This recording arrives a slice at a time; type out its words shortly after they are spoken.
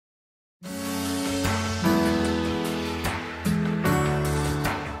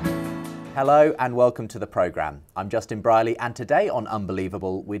Hello and welcome to the programme. I'm Justin Briley, and today on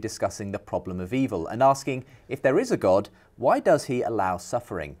Unbelievable we're discussing the problem of evil and asking, if there is a God, why does he allow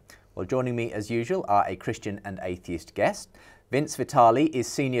suffering? Well, joining me as usual are a Christian and atheist guest. Vince Vitale is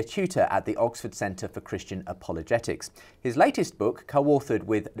Senior Tutor at the Oxford Centre for Christian Apologetics. His latest book, co-authored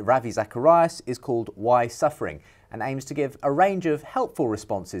with Ravi Zacharias, is called Why Suffering, and aims to give a range of helpful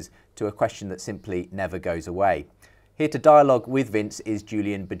responses to a question that simply never goes away. Here to dialogue with Vince is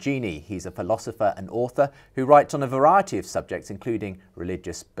Julian Baggini. He's a philosopher and author who writes on a variety of subjects, including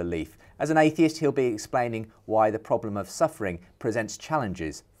religious belief. As an atheist, he'll be explaining why the problem of suffering presents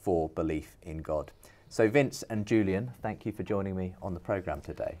challenges for belief in God. So Vince and Julian, thank you for joining me on the programme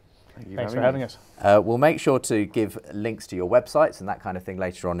today. Thanks for having us. We'll make sure to give links to your websites and that kind of thing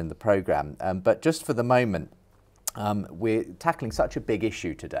later on in the programme. But just for the moment, we're tackling such a big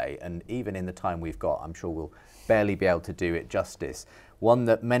issue today, and even in the time we've got, I'm sure we'll barely be able to do it justice. One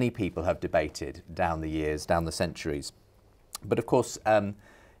that many people have debated down the years, down the centuries. But of course, in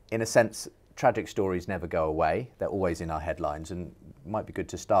a sense, tragic stories never go away. They're always in our headlines, and it might be good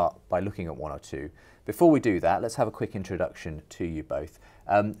to start by looking at one or two. Before we do that, let's have a quick introduction to you both.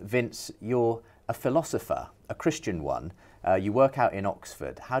 Vince, you're a philosopher, a Christian one. You work out in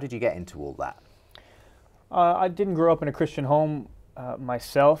Oxford. How did you get into all that? I didn't grow up in a Christian home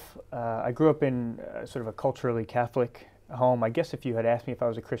myself. I grew up in sort of a culturally Catholic home. I guess if you had asked me if I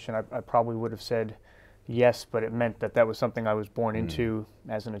was a Christian, I probably would have said yes, but it meant that that was something I was born into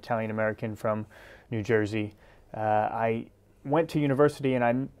as an Italian American from New Jersey. I went to university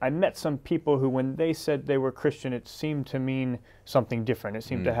and I met some people who, when they said they were Christian, it seemed to mean something different. It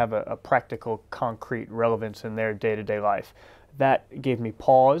seemed to have a practical, concrete relevance in their day-to-day life. That gave me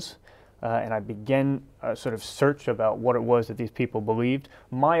pause. And I began a sort of search about what it was that these people believed.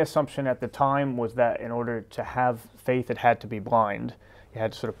 My assumption at the time was that in order to have faith, it had to be blind. You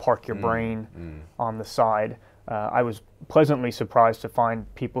had to sort of park your brain on the side. I was pleasantly surprised to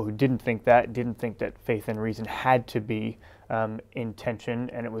find people who didn't think that faith and reason had to be in tension,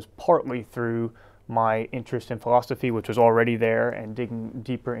 and it was partly through my interest in philosophy, which was already there, and digging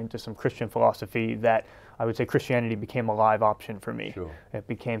deeper into some Christian philosophy, that I would say Christianity became a live option for me. Sure. It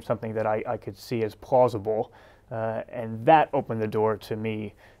became something that I could see as plausible, and that opened the door to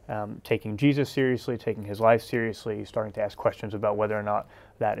me taking Jesus seriously, taking his life seriously, starting to ask questions about whether or not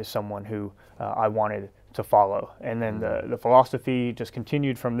that is someone who I wanted to follow. And then the philosophy just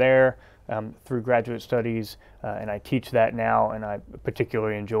continued from there through graduate studies, and I teach that now, and I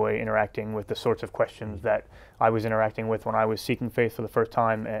particularly enjoy interacting with the sorts of questions that I was interacting with when I was seeking faith for the first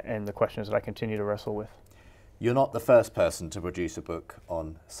time, and the questions that I continue to wrestle with. You're not the first person to produce a book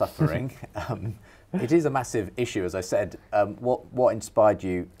on suffering. It is a massive issue, as I said. What inspired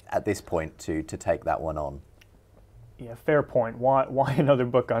you at this point to take that one on? Yeah, fair point. Why another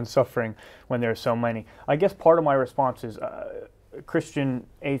book on suffering when there are so many? I guess part of my response is Christian,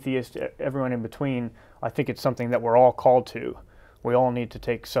 atheist, everyone in between. I think it's something that we're all called to. We all need to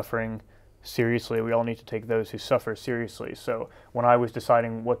take suffering seriously. We all need to take those who suffer seriously. So when I was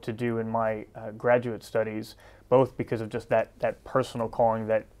deciding what to do in my graduate studies, both because of just that personal calling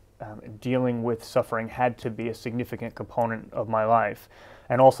that dealing with suffering had to be a significant component of my life,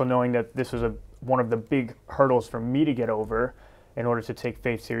 and also knowing that this was one of the big hurdles for me to get over in order to take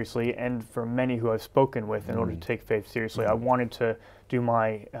faith seriously, and for many who I've spoken with in order to take faith seriously. I wanted to do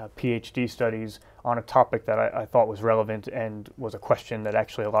my PhD studies on a topic that I thought was relevant and was a question that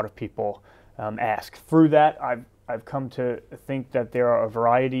actually a lot of people ask. Through that, I've come to think that there are a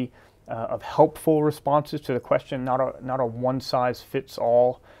variety of helpful responses to the question, not a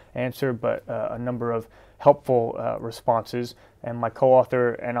one-size-fits-all answer, but a number of helpful responses. And my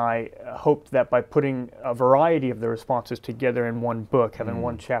co-author and I hoped that by putting a variety of the responses together in one book, having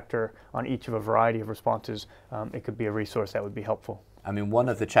one chapter on each of a variety of responses, it could be a resource that would be helpful. I mean, one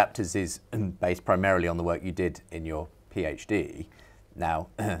of the chapters is based primarily on the work you did in your PhD. Now,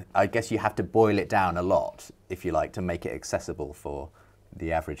 I guess you have to boil it down a lot, if you like, to make it accessible for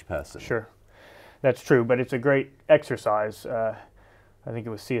the average person. Sure, that's true, but it's a great exercise. I think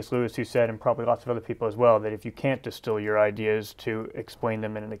it was C.S. Lewis who said, and probably lots of other people as well, that if you can't distill your ideas to explain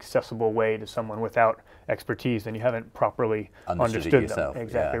them in an accessible way to someone without expertise, then you haven't properly understood them.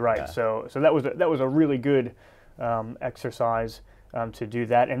 Exactly right. Yeah. So that was a really good exercise to do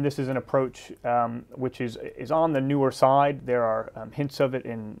that. And this is an approach which is on the newer side. There are hints of it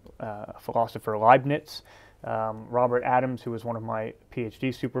in philosopher Leibniz. Robert Adams, who was one of my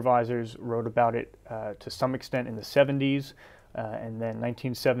PhD supervisors, wrote about it to some extent in the 70s. And then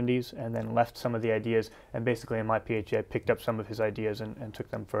 1970s, and then left some of the ideas. And basically in my PhD, I picked up some of his ideas and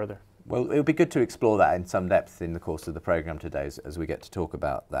took them further. Well, it would be good to explore that in some depth in the course of the programme today as we get to talk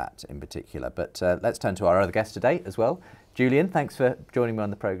about that in particular. But let's turn to our other guest today as well. Julian, thanks for joining me on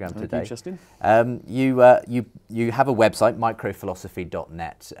the programme today. Thank you, Justin. You have a website,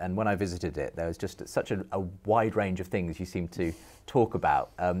 microphilosophy.net, and when I visited it, there was just such a wide range of things you seem to talk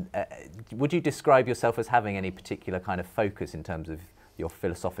about. Would you describe yourself as having any particular kind of focus in terms of your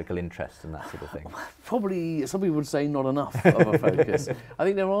philosophical interests and that sort of thing? Probably, some people would say not enough of a focus. I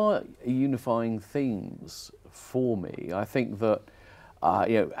think there are unifying themes for me. I think that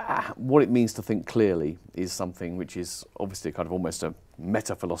what it means to think clearly is something which is obviously kind of almost a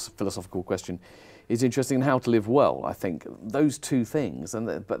meta-philosophical question. Is interesting in how to live well. I think those two things,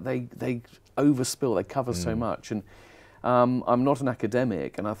 but they overspill, they cover so much. And I'm not an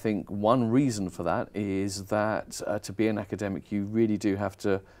academic, and I think one reason for that is that to be an academic, you really do have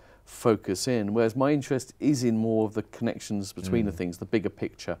to focus in, whereas my interest is in more of the connections between the things, the bigger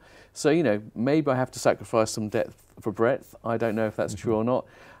picture. So, maybe I have to sacrifice some depth for breadth. I don't know if that's true or not.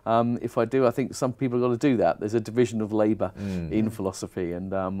 If I do, I think some people have got to do that. There's a division of labour in philosophy,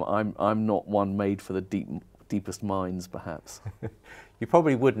 and I'm not one made for the deepest minds, perhaps. You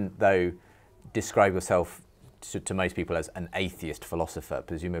probably wouldn't, though, describe yourself to most people as an atheist philosopher.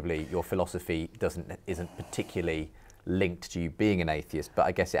 Presumably your philosophy isn't particularly linked to you being an atheist, but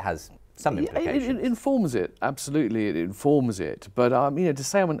I guess it has some implications. It informs it, absolutely, it informs it. But to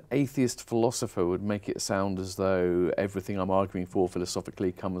say I'm an atheist philosopher would make it sound as though everything I'm arguing for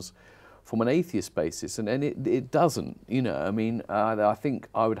philosophically comes from an atheist basis, and it doesn't. I think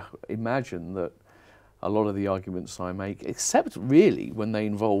I would imagine that a lot of the arguments I make, except really when they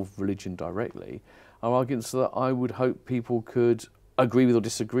involve religion directly, are arguments that I would hope people could agree with or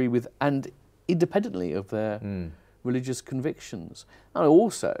disagree with, and independently of their religious convictions. And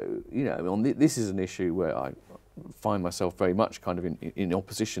also, this is an issue where I find myself very much kind of in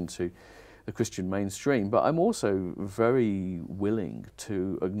opposition to the Christian mainstream, but I'm also very willing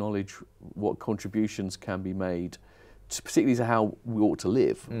to acknowledge what contributions can be made, particularly to how we ought to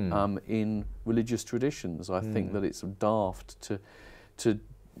live in religious traditions. I think that it's daft to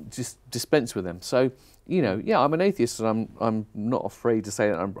just dispense with them. So, I'm an atheist, and I'm not afraid to say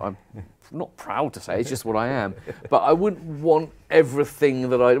that. I'm not proud to say it's just what I am. But I wouldn't want everything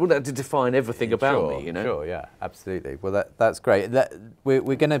I wouldn't have to define everything about me. Sure, yeah, absolutely. Well, that's great. We're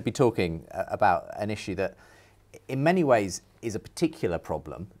going to be talking about an issue that, in many ways, is a particular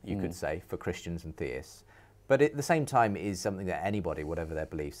problem, you could say, for Christians and theists. But at the same time, is something that anybody, whatever their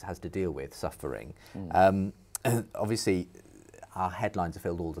beliefs, has to deal with: suffering. Obviously, our headlines are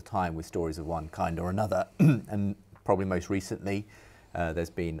filled all the time with stories of one kind or another, and probably most recently there's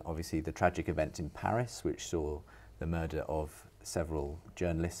been obviously the tragic event in Paris, which saw the murder of several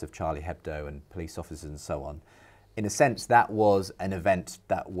journalists of Charlie Hebdo and police officers and so on. In a sense, that was an event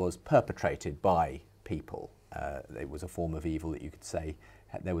that was perpetrated by people. It was a form of evil that you could say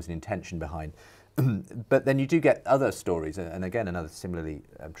there was an intention behind. But then you do get other stories, and again another similarly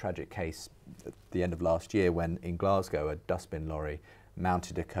tragic case at the end of last year, when in Glasgow a dustbin lorry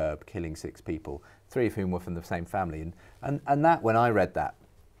mounted a curb, killing 6 people, 3 of whom were from the same family. And that, when I read that,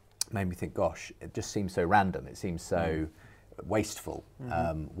 made me think, gosh, it just seems so random, it seems so wasteful.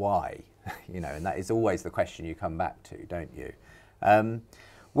 Why? And that is always the question you come back to, don't you?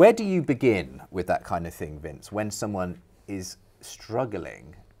 Where do you begin with that kind of thing, Vince, when someone is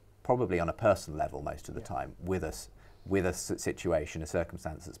struggling, probably on a personal level most of the time, with a situation, a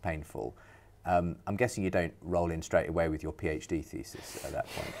circumstance that's painful? I'm guessing you don't roll in straight away with your PhD thesis at that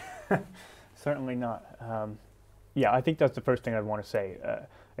point. Certainly not. I think that's the first thing I'd want to say.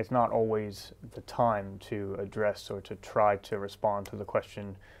 It's not always the time to address or to try to respond to the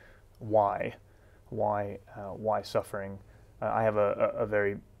question, why suffering? I have a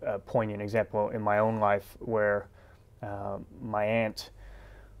very poignant example in my own life where my aunt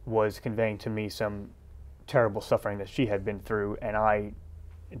was conveying to me some terrible suffering that she had been through, and I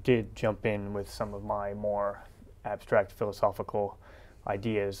did jump in with some of my more abstract philosophical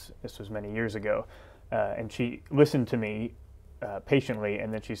ideas. This was many years ago, and she listened to me patiently,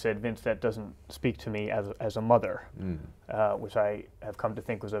 and then she said, "Vince, that doesn't speak to me as a mother," which I have come to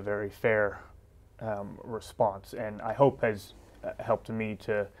think was a very fair response, and I hope has helped me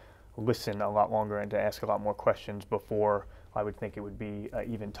to listen a lot longer and to ask a lot more questions before I would think it would be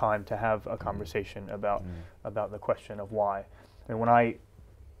even time to have a conversation about the question of why. And when I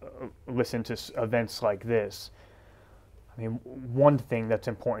listen to events like this, I mean, one thing that's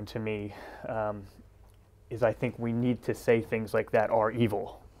important to me is I think we need to say things like that are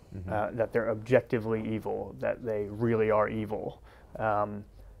evil, that they're objectively evil, that they really are evil. And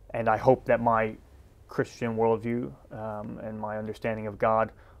I hope that my Christian worldview and my understanding of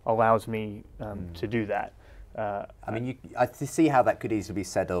God allows me to do that. I mean, I see how that could easily be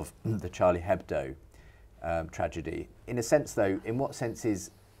said of the Charlie Hebdo tragedy. In a sense, though, in what sense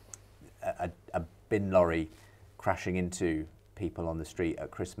is a bin lorry crashing into people on the street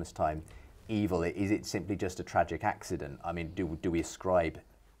at Christmas time evil? Is it simply just a tragic accident? I mean, do we ascribe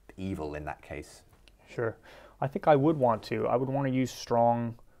evil in that case? Sure. I think I would want to. I would want to use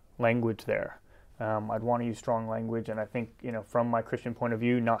strong language there. I'd want to use strong language, and I think, from my Christian point of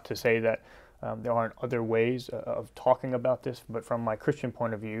view, not to say that there aren't other ways of talking about this, but from my Christian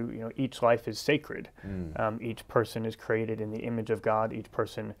point of view, each life is sacred. Each person is created in the image of God. Each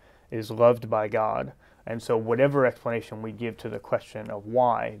person is loved by God. And so whatever explanation we give to the question of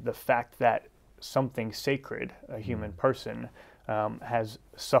why, the fact that something sacred, a human person, has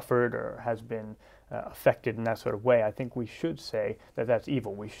suffered or has been affected in that sort of way, I think we should say that that's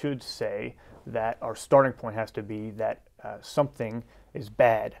evil. We should say that our starting point has to be that something is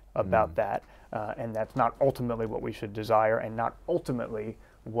bad about that, and that's not ultimately what we should desire, and not ultimately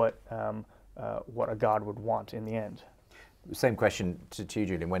what a God would want in the end. Same question to you,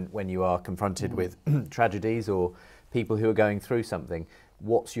 Julian. When you are confronted with tragedies or people who are going through something,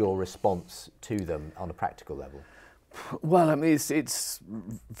 what's your response to them on a practical level? Well, I mean, it's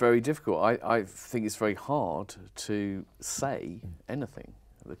very difficult. I think it's very hard to say anything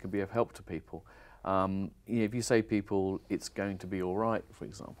that could be of help to people. If you say people, it's going to be all right, for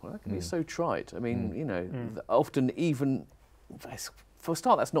example, that can be so trite. I mean, often even, for a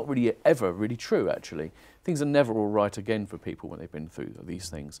start, that's not really ever really true, actually. Things are never all right again for people when they've been through these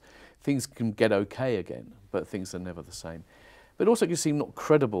things. Things can get okay again, but things are never the same. But also it can seem not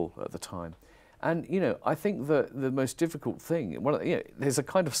credible at the time. And, I think the most difficult thing, there's a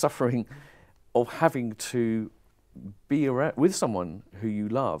kind of suffering of having to be around with someone who you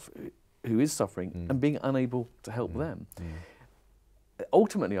love, who is suffering, and being unable to help them.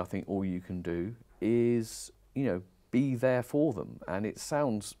 Ultimately, I think all you can do is, be there for them. And it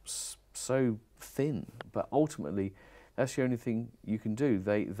sounds so thin, but ultimately, that's the only thing you can do.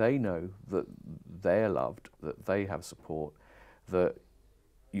 They know that they're loved, that they have support, that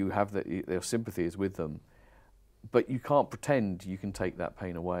you have their sympathy is with them, but you can't pretend you can take that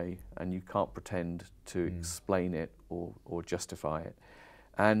pain away, and you can't pretend to explain it or justify it.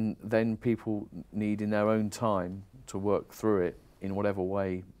 And then people need, in their own time, to work through it in whatever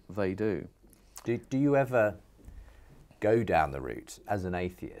way they do. Do you ever go down the route as an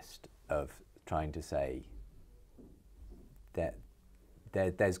atheist of trying to say that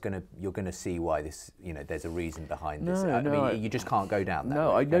you're going to see why this, there's a reason behind this? I mean, you just can't go down that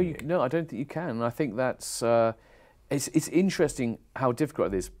route, No, I don't think you can. And I think that's it's interesting how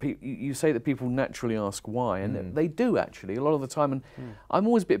difficult it is. You say that people naturally ask why, and they do actually a lot of the time. And I'm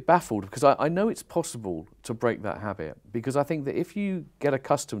always a bit baffled, because I know it's possible to break that habit, because I think that if you get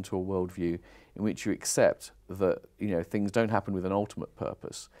accustomed to a worldview in which you accept that things don't happen with an ultimate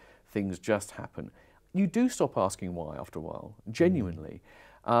purpose, things just happen, you do stop asking why after a while, genuinely.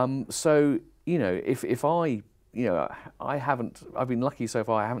 So, if I've been lucky so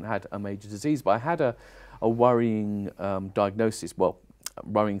far, I haven't had a major disease, but I had a worrying diagnosis,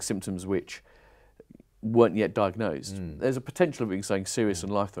 worrying symptoms which weren't yet diagnosed. There's a potential of being something serious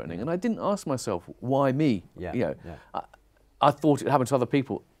and life-threatening, and I didn't ask myself, why me? I thought it happened to other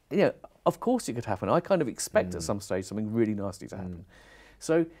people. Of course it could happen. I kind of expect at some stage something really nasty to happen.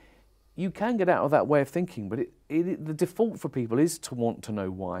 So you can get out of that way of thinking, but the default for people is to want to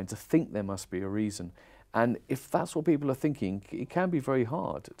know why and to think there must be a reason. And if that's what people are thinking, it can be very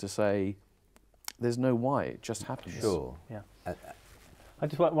hard to say there's no why, it just happens. Sure. Yeah. I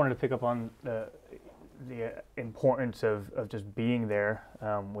just wanted to pick up on the importance of just being there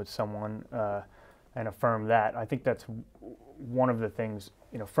with someone and affirm that. I think that's one of the things,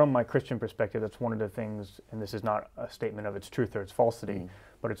 from my Christian perspective, that's one of the things, and this is not a statement of its truth or its falsity,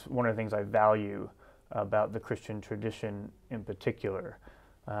 but it's one of the things I value about the Christian tradition in particular,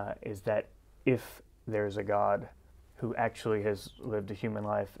 is that if there's a God who actually has lived a human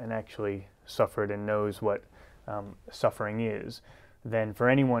life and actually suffered and knows what suffering is, then for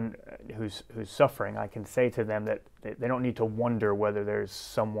anyone who's suffering, I can say to them that they don't need to wonder whether there's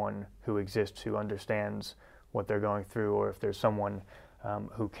someone who exists who understands what they're going through, or if there's someone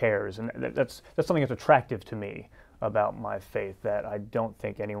who cares. And that's something that's attractive to me about my faith, that I don't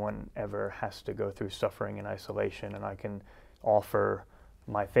think anyone ever has to go through suffering in isolation, and I can offer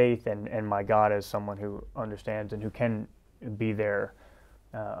my faith and my God as someone who understands and who can be there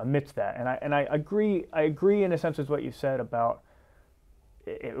amidst that. And I agree in a sense with what you said about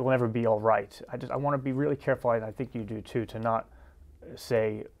it will never be all right. I want to be really careful, and I think you do too, to not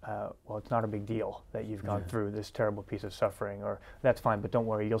say, well, it's not a big deal that you've gone through this terrible piece of suffering, or that's fine, but don't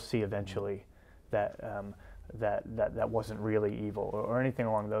worry, you'll see eventually that that wasn't really evil, or anything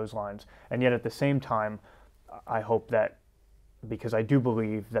along those lines. And yet at the same time, I hope that, because I do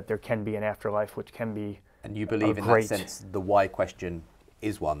believe that there can be an afterlife, which can be And you believe in that sense the why question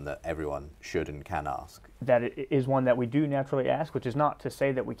is one that everyone should and can ask? That it is one that we do naturally ask, which is not to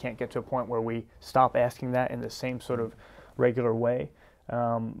say that we can't get to a point where we stop asking that in the same sort of regular way.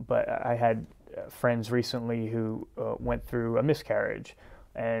 But I had friends recently who went through a miscarriage,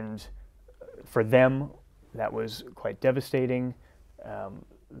 and for them that was quite devastating.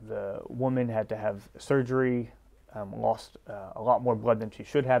 The woman had to have surgery, lost a lot more blood than she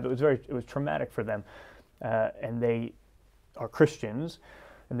should have. It was traumatic for them, and they are Christians,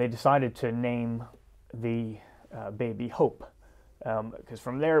 and they decided to name the baby Hope, because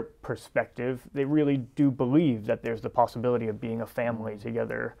from their perspective, they really do believe that there's the possibility of being a family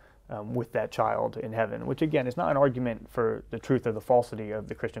together with that child in heaven, which again is not an argument for the truth or the falsity of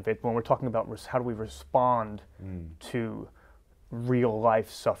the Christian faith. But when we're talking about how do we respond to real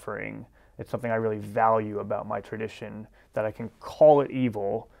life suffering, it's something I really value about my tradition, that I can call it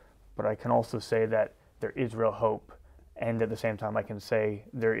evil, but I can also say that there is real hope, and at the same time I can say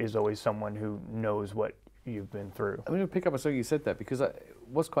there is always someone who knows what you've been through. I'm going to pick up on something you said there, because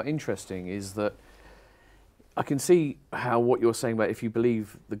what's quite interesting is that I can see how what you're saying about if you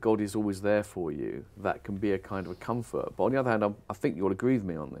believe that God is always there for you, that can be a kind of a comfort. But on the other hand, I think you'll agree with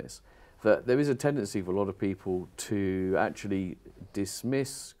me on this, that there is a tendency for a lot of people to actually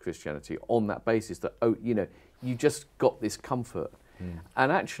dismiss Christianity on that basis, that, oh, you know, you just got this comfort.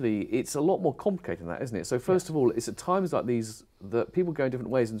 And actually, it's a lot more complicated than that, isn't it? So first of all, it's at times like these that people go in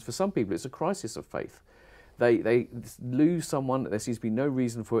different ways, and for some people, it's a crisis of faith. They lose someone, there seems to be no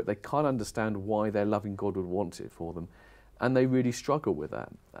reason for it, they can't understand why their loving God would want it for them, and they really struggle with that.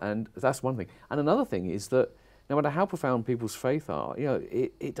 And that's one thing. And another thing is that no matter how profound people's faith are, you know,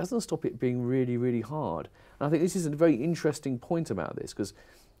 it doesn't stop it being really, really hard. And I think this is a very interesting point about this, because,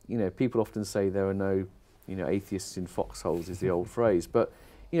 you know, people often say there are no, you know, atheists in foxholes is the old phrase, but,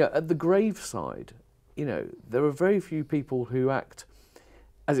 you know, at the graveside, you know, there are very few people who act,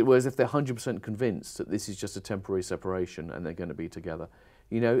 as it were, as if they're 100% convinced that this is just a temporary separation and they're going to be together.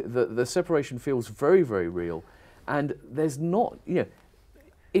 You know, the separation feels very, very real, and there's not, you know,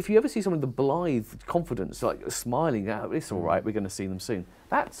 if you ever see someone with the blithe confidence, like smiling, oh, it's all right, we're going to see them soon,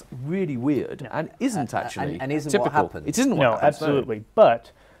 that's really weird and isn't actually and isn't typical. what happens. It isn't what happens. Absolutely. No.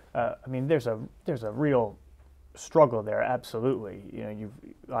 But I mean, there's a real struggle there. Absolutely. You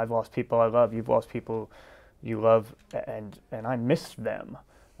know, I've lost people I love. You've lost people you love, and I missed them.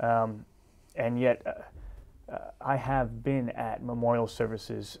 And yet, I have been at memorial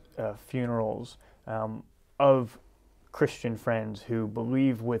services, funerals of Christian friends who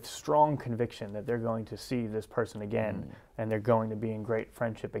believe with strong conviction that they're going to see this person again, and they're going to be in great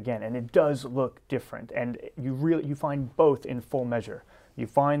friendship again. And it does look different, and you find both in full measure. You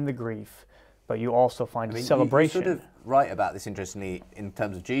find the grief, but you also find celebration. You sort of write about this interestingly in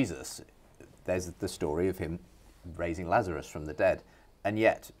terms of Jesus. There's the story of him raising Lazarus from the dead, and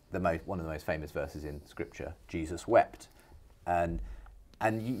yet one of the most famous verses in Scripture, Jesus wept, and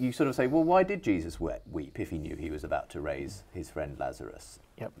you sort of say, well, why did Jesus weep if he knew he was about to raise his friend Lazarus?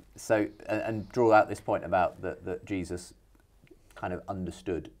 Yep. So, and draw out this point about that Jesus kind of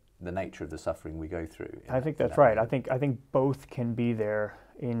understood the nature of the suffering we go through. I think that's right. I think both can be there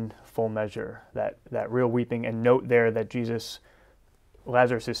in full measure. That real weeping, and note there that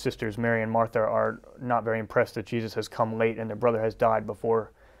Lazarus' sisters, Mary and Martha, are not very impressed that Jesus has come late and their brother has died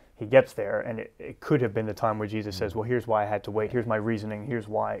before he gets there. And it could have been the time where Jesus says, well, here's why I had to wait, here's my reasoning, here's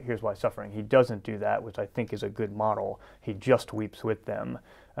why suffering. He doesn't do that, which I think is a good model. He just weeps with them.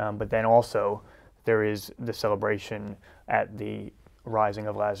 But then also there is the celebration at the rising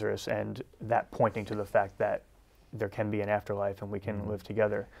of Lazarus, and that pointing to the fact that there can be an afterlife and we can live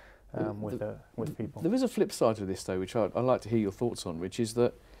together with people. There is a flip side to this, though, which I'd like to hear your thoughts on, which is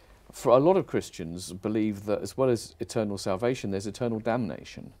that for a lot of Christians believe that as well as eternal salvation, there's eternal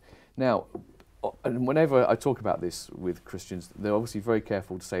damnation. Now, and whenever I talk about this with Christians, they're obviously very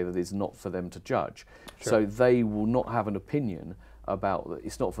careful to say that it's not for them to judge. Sure. So they will not have an opinion about,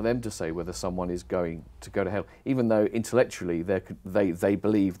 it's not for them to say whether someone is going to go to hell, even though intellectually they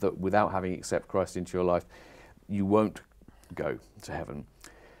believe that without having accepted Christ into your life, you won't go to heaven.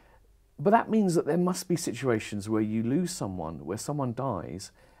 But that means that there must be situations where you lose someone, where someone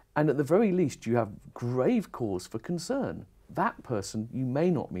dies, and at the very least you have grave cause for concern. That person, you may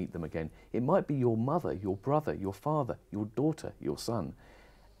not meet them again. It might be your mother, your brother, your father, your daughter, your son.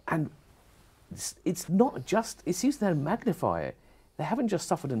 And it's not just, it seems to magnify it. they haven't just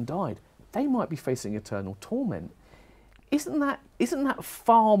suffered and died. They might be facing eternal torment. Isn't that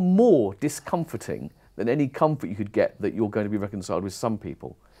far more discomforting than any comfort you could get that you're going to be reconciled with some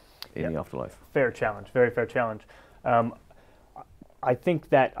people in the afterlife? Fair challenge, very fair challenge. I think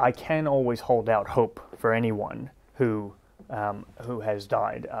that I can always hold out hope for anyone who has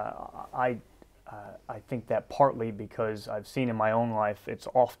died. I think that partly because I've seen in my own life, it's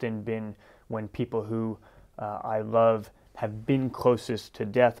often been when people who I love have been closest to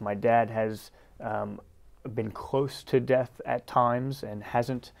death. My dad has been close to death at times and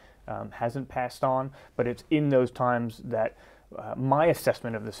hasn't passed on, but it's in those times that my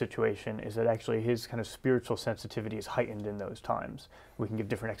assessment of the situation is that actually his kind of spiritual sensitivity is heightened in those times. We can give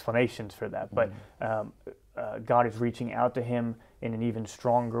different explanations for that, but God is reaching out to him in an even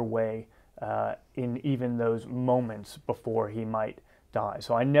stronger way in even those moments before he might die.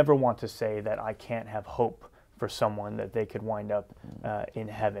 So I never want to say that I can't have hope for someone that they could wind up in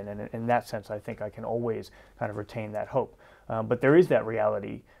heaven. And in that sense, I think I can always kind of retain that hope. But there is that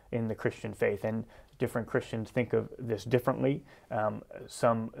reality in the Christian faith, and different Christians think of this differently.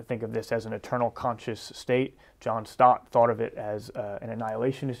 Some think of this as an eternal conscious state. John Stott thought of it as an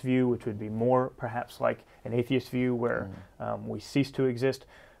annihilationist view, which would be more perhaps like an atheist view where we cease to exist.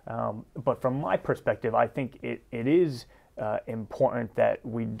 But from my perspective, I think it is important that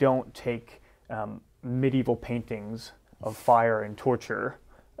we don't take medieval paintings of fire and torture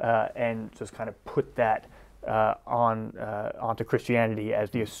and just kind of put that onto Christianity as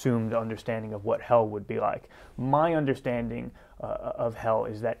the assumed understanding of what hell would be like. My understanding of hell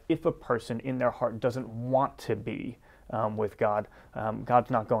is that if a person in their heart doesn't want to be with God, God's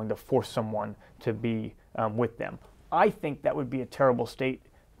not going to force someone to be with them. I think that would be a terrible state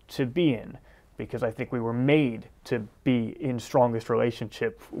to be in, because I think we were made to be in strongest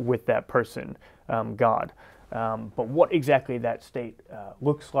relationship with that person, God. But what exactly that state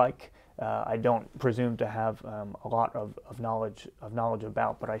looks like, I don't presume to have a lot of knowledge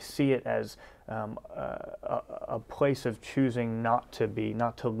about, but I see it as a place of choosing not to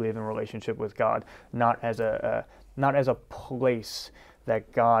live in relationship with God, not as a place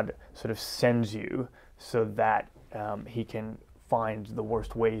that God sort of sends you so that He can find the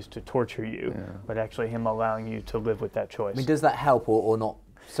worst ways to torture you, but actually Him allowing you to live with that choice. I mean, does that help or not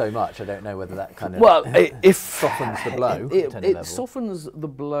so much? I don't know whether that kind of softens the blow. It softens the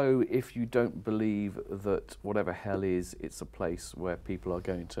blow if you don't believe that whatever hell is, it's a place where people are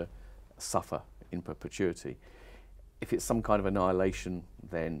going to suffer in perpetuity. If it's some kind of annihilation,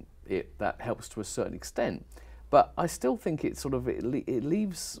 then that helps to a certain extent. But I still think it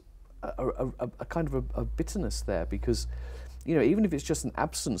leaves a kind of a bitterness there, because even if it's just an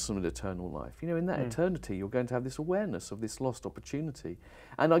absence from an eternal life, in that eternity, you're going to have this awareness of this lost opportunity.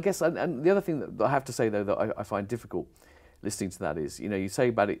 And I guess, and the other thing that I have to say, though, that I find difficult listening to that is, you say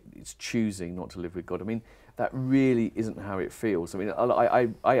about it's choosing not to live with God. I mean, that really isn't how it feels. I mean,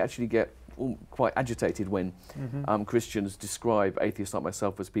 I actually get quite agitated when Christians describe atheists like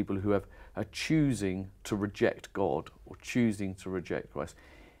myself as people who are choosing to reject God or choosing to reject Christ.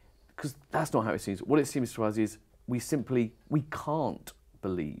 Because that's not how it seems. What it seems to us is, we can't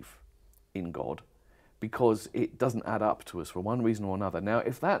believe in God because it doesn't add up to us for one reason or another. Now,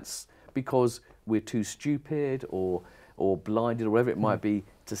 if that's because we're too stupid or blinded or whatever it might be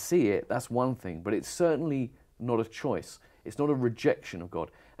to see it, that's one thing. But it's certainly not a choice. It's not a rejection of God.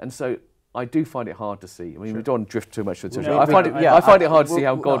 And so I do find it hard to see. I mean, we don't drift too much. I find it hard to see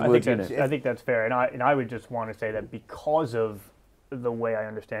how God would. I think that's fair. And I would just want to say that because of the way I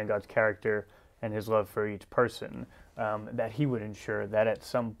understand God's character and His love for each person, that He would ensure that at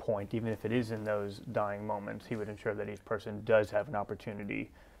some point, even if it is in those dying moments, He would ensure that each person does have an opportunity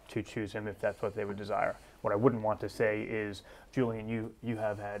to choose Him if that's what they would desire. What I wouldn't want to say is, Julian, you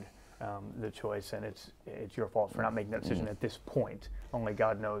have had the choice, and it's your fault for not making that decision at this point. Only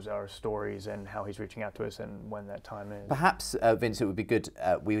God knows our stories and how He's reaching out to us and when that time is. Perhaps, Vince, it would be good,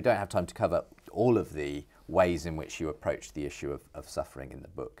 we don't have time to cover all of the ways in which you approach the issue of suffering in the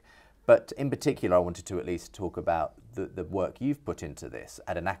book. But in particular, I wanted to at least talk about the work you've put into this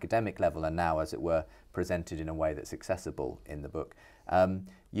at an academic level, and now, as it were, presented in a way that's accessible in the book.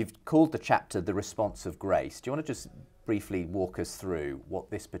 You've called the chapter "The Response of Grace." Do you want to just briefly walk us through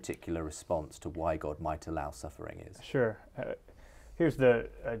what this particular response to why God might allow suffering is? Sure. Here's the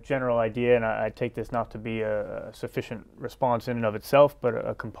general idea, and I take this not to be a sufficient response in and of itself, but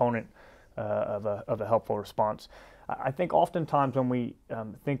a component of a helpful response. I think oftentimes when we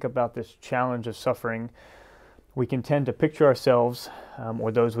think about this challenge of suffering, we can tend to picture ourselves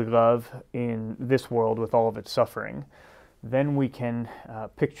or those we love in this world with all of its suffering. then we can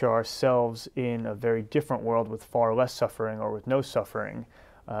picture ourselves in a very different world with far less suffering or with no suffering.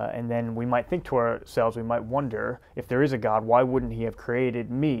 And then we might think to ourselves, we might wonder, if there is a God, why wouldn't he have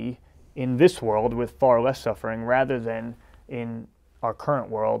created me in this world with far less suffering rather than in our current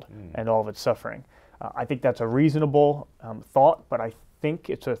world and all of its suffering? I think that's a reasonable thought, but I think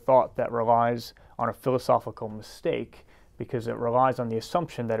it's a thought that relies on a philosophical mistake, because it relies on the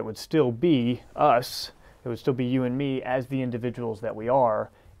assumption that it would still be us, it would still be you and me as the individuals that we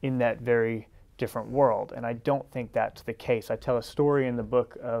are in that very different world. And I don't think that's the case. I tell a story in the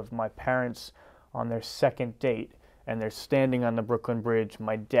book of my parents on their second date, and they're standing on the Brooklyn Bridge.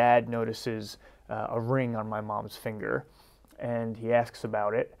 My dad notices a ring on my mom's finger, and he asks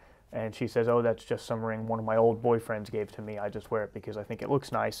about it. And she says, "Oh, that's just some ring one of my old boyfriends gave to me. I just wear it because I think it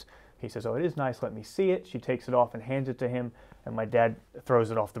looks nice." He says, "Oh, it is nice. Let me see it." She takes it off and hands it to him. And my dad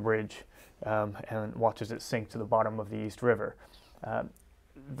throws it off the bridge and watches it sink to the bottom of the East River.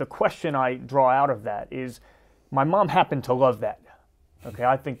 The question I draw out of that is, my mom happened to love that. Okay,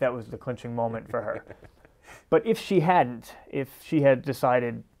 I think that was the clinching moment for her. But if she hadn't, if she had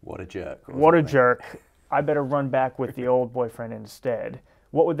decided, what a jerk. What a jerk. I better run back with the old boyfriend instead.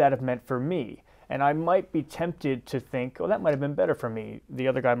 What would that have meant for me? And I might be tempted to think, oh, that might have been better for me. The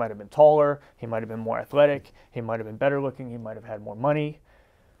other guy might have been taller, he might have been more athletic, he might have been better looking, he might have had more money.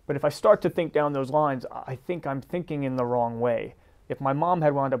 But if I start to think down those lines, I think I'm thinking in the wrong way. If my mom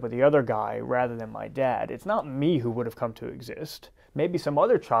had wound up with the other guy rather than my dad, it's not me who would have come to exist. Maybe some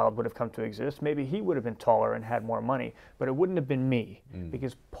other child would have come to exist. Maybe he would have been taller and had more money, but it wouldn't have been me,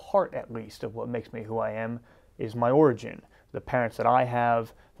 because part, at least, of what makes me who I am is my origin. The parents that I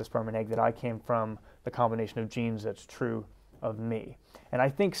have, the sperm and egg that I came from, the combination of genes that's true of me. And I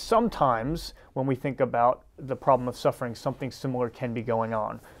think sometimes when we think about the problem of suffering, something similar can be going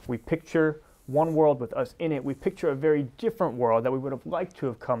on. We picture one world with us in it. We picture a very different world that we would have liked to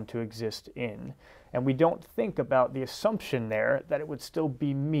have come to exist in. And we don't think about the assumption there that it would still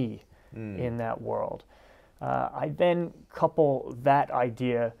be me in that world. I then couple that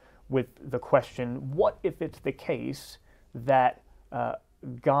idea with the question, what if it's the case that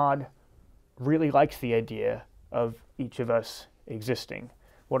God really likes the idea of each of us existing?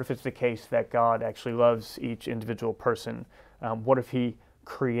 What if it's the case that God actually loves each individual person? What if he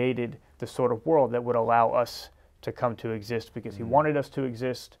created the sort of world that would allow us to come to exist because he wanted us to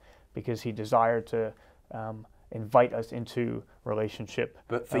exist, because he desired to invite us into relationship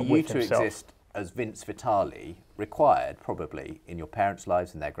But for you with to himself. exist as Vince Vitale required, probably, in your parents'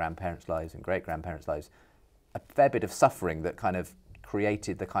 lives and their grandparents' lives and great-grandparents' lives, a fair bit of suffering that kind of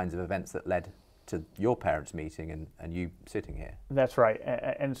created the kinds of events that led to your parents meeting and you sitting here. That's right.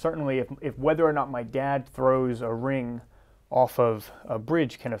 And certainly if whether or not my dad throws a ring off of a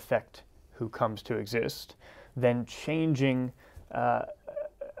bridge can affect who comes to exist, then changing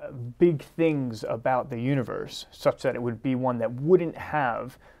big things about the universe such that it would be one that wouldn't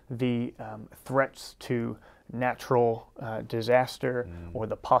have the threats to natural disaster or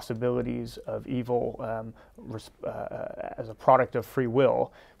the possibilities of evil as a product of free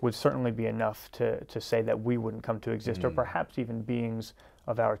will would certainly be enough to say that we wouldn't come to exist, or perhaps even beings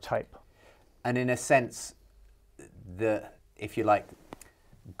of our type. And in a sense, if you like,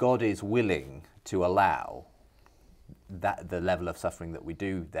 God is willing to allow that the level of suffering that we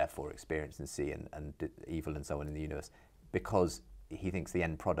do therefore experience and see and evil and so on in the universe, because he thinks the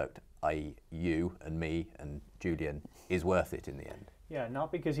end product, i.e. you and me and Julian, is worth it in the end. Yeah,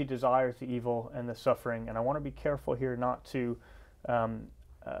 not because he desires the evil and the suffering. And I want to be careful here not to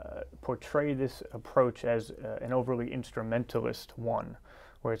portray this approach as an overly instrumentalist one,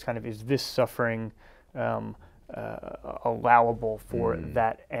 where it's kind of, is this suffering allowable for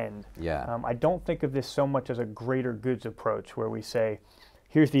that end? Yeah. I don't think of this so much as a greater goods approach, where we say,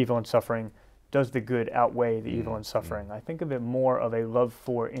 here's the evil and suffering, does the good outweigh the evil and suffering? I think of it more of a love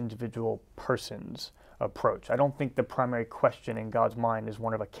for individual persons approach. I don't think the primary question in God's mind is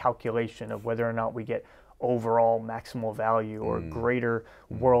one of a calculation of whether or not we get overall maximal value or greater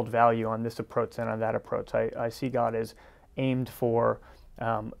world value on this approach than on that approach. I see God as aimed for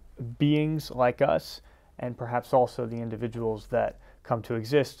beings like us, and perhaps also the individuals that come to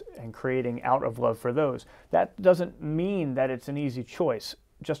exist, and creating out of love for those. That doesn't mean that it's an easy choice.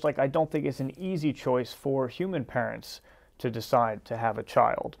 Just like I don't think it's an easy choice for human parents to decide to have a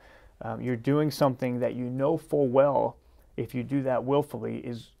child. You're doing something that you know full well, if you do that willfully,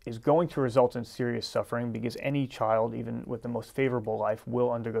 is going to result in serious suffering, because any child, even with the most favorable life,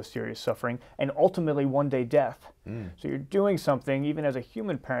 will undergo serious suffering, and ultimately one day death. So you're doing something, even as a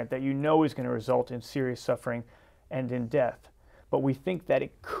human parent, that you know is going to result in serious suffering and in death. But we think that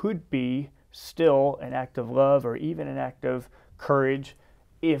it could be still an act of love or even an act of courage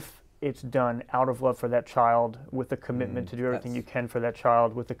if it's done out of love for that child, with a commitment to do everything you can for that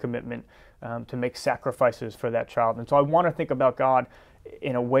child, with a commitment to make sacrifices for that child. And so I want to think about God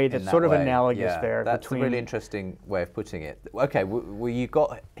in a way that's sort of analogous there. That's a really interesting way of putting it. Okay, well, you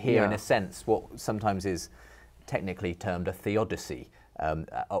got here in a sense what sometimes is technically termed a theodicy,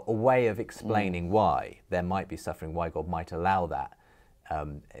 a way of explaining why there might be suffering, why God might allow that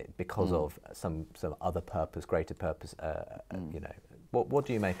because of some other purpose, greater purpose. You know, what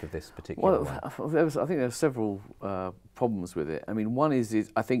do you make of this particular one? I think there are several problems with it. I mean, one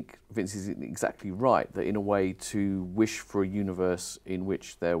is I think Vince is exactly right, that in a way to wish for a universe in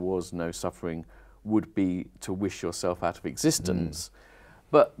which there was no suffering would be to wish yourself out of existence.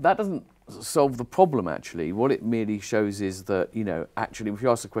 But that doesn't solve the problem, actually. What it merely shows is that, you know, actually, if you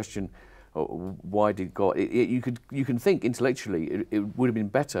ask the question, why did God, you can think intellectually it would have been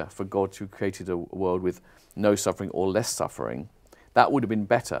better for God to have created a world with no suffering or less suffering. That would have been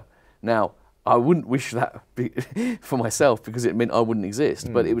better. Now, I wouldn't wish that for myself because it meant I wouldn't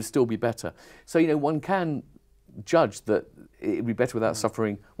exist, but it would still be better. So, you know, one can judge that it would be better without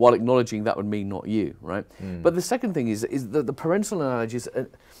suffering while acknowledging that would mean not you, right? But the second thing is that the parental analogy is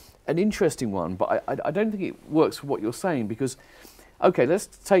an interesting one, but I don't think it works for what you're saying because, okay, let's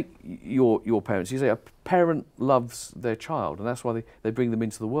take your parents. You say a parent loves their child and that's why they bring them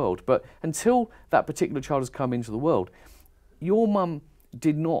into the world. But until that particular child has come into the world, your mum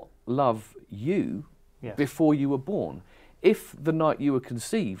did not love you before you were born. If the night you were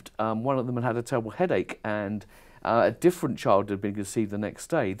conceived, one of them had a terrible headache and a different child had been conceived the next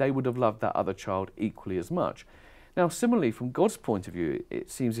day, they would have loved that other child equally as much. Now, similarly, from God's point of view,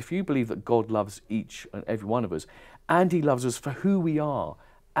 it seems if you believe that God loves each and every one of us, and he loves us for who we are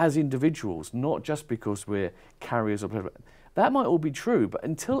as individuals, not just because we're carriers of whatever, that might all be true, but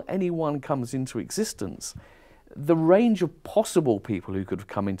until anyone comes into existence, the range of possible people who could have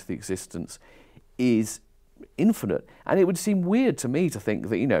come into the existence is infinite. And it would seem weird to me to think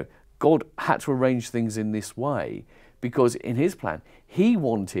that, you know, God had to arrange things in this way because in his plan, he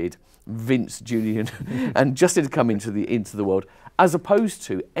wanted Vince, Julian and Justin to come into the world, as opposed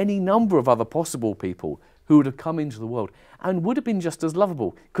to any number of other possible people who would have come into the world and would have been just as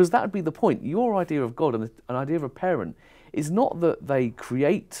lovable, because that would be the point. Your idea of God and an idea of a parent is not that they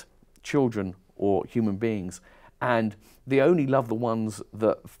create children or human beings and they only love the ones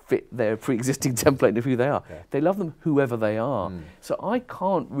that fit their pre-existing template of who they are. Okay. They love them whoever they are. So I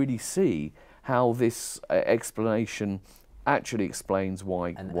can't really see how this explanation actually explains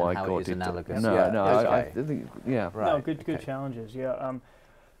why God did it. I think, right. No, good challenges. Yeah,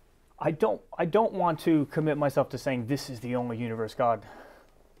 I don't want to commit myself to saying this is the only universe God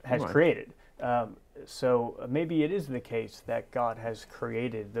has created. So maybe it is the case that God has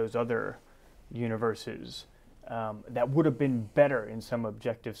created those other universes that would have been better in some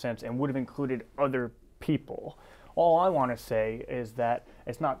objective sense and would have included other people. All I want to say is that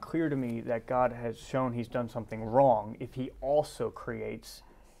it's not clear to me that God has shown he's done something wrong if he also creates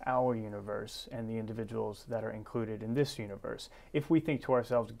our universe and the individuals that are included in this universe. If we think to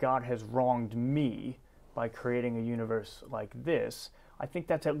ourselves, God has wronged me by creating a universe like this, I think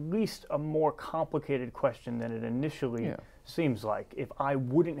that's at least a more complicated question than it initially seems like. If I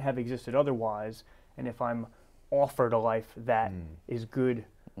wouldn't have existed otherwise, and if I'm offered a life that is good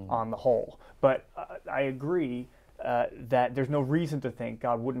on the whole. But I agree that there's no reason to think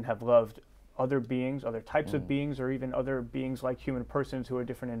God wouldn't have loved other beings, other types of beings, or even other beings like human persons who are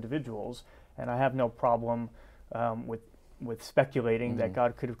different individuals. And I have no problem with speculating that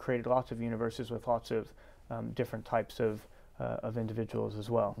God could have created lots of universes with lots of different types of individuals as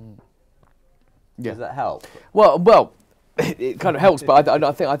well. Does that help? Well, it kind of helps, but I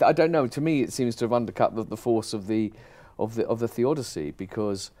don't know. To me, it seems to have undercut the force of the theodicy,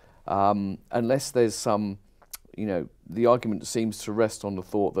 because unless there's some, you know, the argument seems to rest on the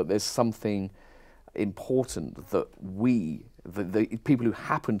thought that there's something important that the people who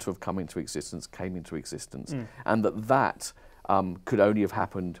happen to have come into existence came into existence, and that could only have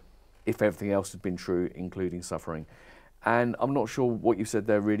happened if everything else had been true, including suffering. And I'm not sure what you said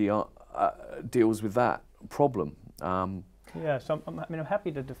there really deals with that problem. Yeah, so I'm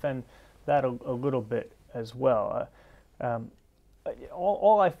happy to defend that a little bit as well.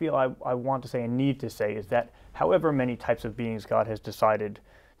 All I feel I want to say and need to say is that however many types of beings God has decided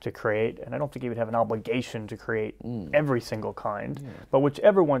to create, and I don't think he would have an obligation to create every single kind, but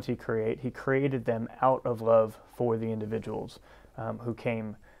whichever ones he created them out of love for the individuals who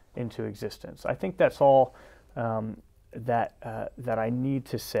came into existence. I think that's all that I need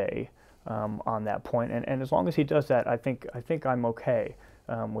to say on that point, and as long as he does that, I think I'm okay.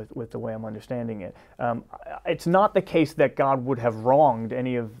 with the way I'm understanding it. It's not the case that God would have wronged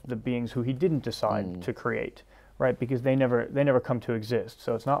any of the beings who he didn't decide to create, right? Because they never come to exist.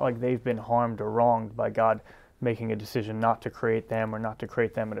 So it's not like they've been harmed or wronged by God making a decision not to create them or not to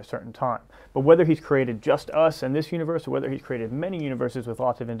create them at a certain time. But whether he's created just us and this universe, or whether he's created many universes with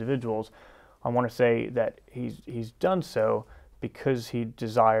lots of individuals, I want to say that he's done so because he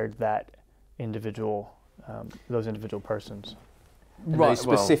desired that individual, those individual persons. Right, those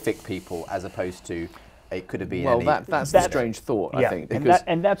specific people, as opposed to it could have been. Well, that's a strange thought, I think.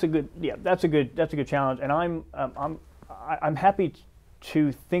 And that's a good challenge. And I'm happy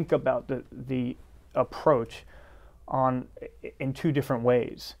to think about the approach in two different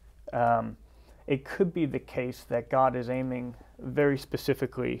ways. It could be the case that God is aiming very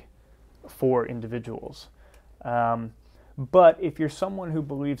specifically for individuals. But if you're someone who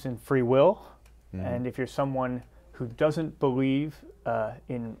believes in free will, and if you're someone who doesn't believe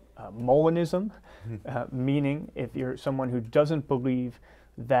in Molinism, meaning if you're someone who doesn't believe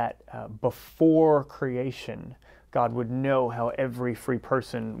that before creation God would know how every free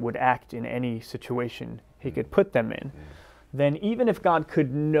person would act in any situation he could put them in, then even if God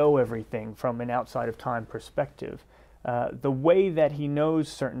could know everything from an outside of time perspective, the way that he knows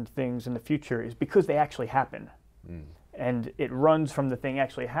certain things in the future is because they actually happen. And it runs from the thing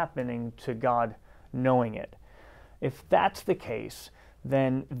actually happening to God knowing it. If that's the case,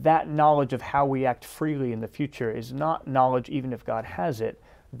 then that knowledge of how we act freely in the future is not knowledge, even if God has it,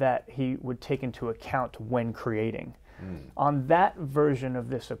 that he would take into account when creating. On that version of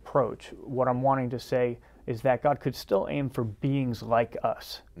this approach, what I'm wanting to say is that God could still aim for beings like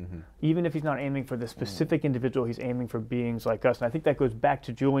us. Even if he's not aiming for the specific individual, he's aiming for beings like us. And I think that goes back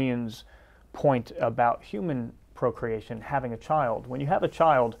to Julian's point about human procreation, having a child. When you have a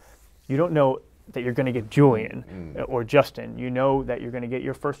child, you don't know that you're going to get Julian or Justin. You know that you're going to get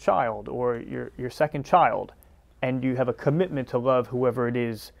your first child or your second child, and you have a commitment to love whoever it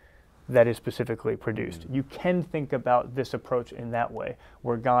is that is specifically produced. You can think about this approach in that way,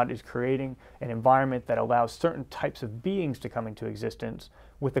 where God is creating an environment that allows certain types of beings to come into existence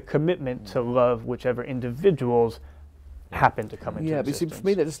with a commitment to love whichever individuals happen to come into existence. But for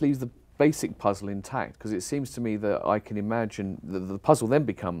me that just leaves the basic puzzle intact, because it seems to me that I can imagine the puzzle then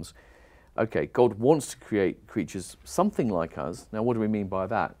becomes, okay, God wants to create creatures something like us. Now, what do we mean by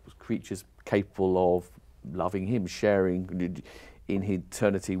that? Creatures capable of loving him, sharing in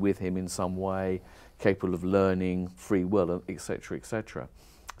eternity with him in some way, capable of learning, free will, etc., etc.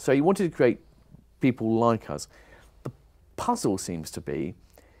 So he wanted to create people like us. The puzzle seems to be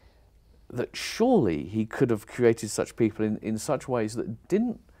that surely he could have created such people in such ways that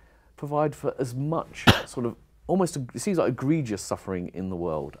didn't provide for as much sort of almost, it seems like egregious suffering in the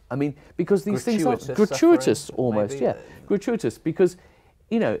world. I mean, because these things are gratuitous almost, gratuitous, because,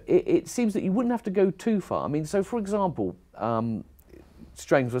 you know, it seems that you wouldn't have to go too far. I mean, so for example,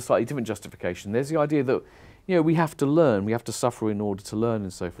 straying for a slightly different justification, there's the idea that, you know, we have to learn, we have to suffer in order to learn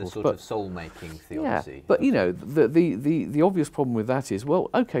and so forth. The sort of soul-making theology. Yeah, but, you know, the obvious problem with that is, well,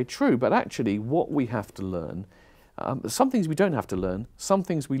 okay, true, but actually what we have to learn, some things we don't have to learn, some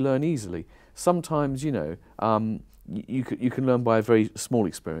things we learn easily. Sometimes, you know, you can learn by a very small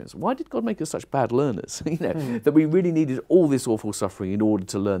experience. Why did God make us such bad learners? You know, that we really needed all this awful suffering in order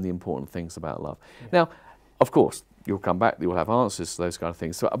to learn the important things about love. Now, of course, you'll come back, you'll have answers to those kind of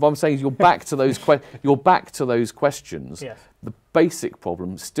things. So what I'm saying is you're back to those you're back to those questions. Yes. The basic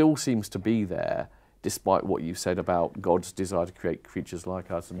problem still seems to be there, despite what you said about God's desire to create creatures like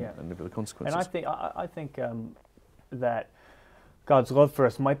us and live with the consequences. And I think that God's love for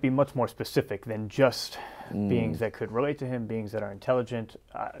us might be much more specific than just beings that could relate to him, beings that are intelligent.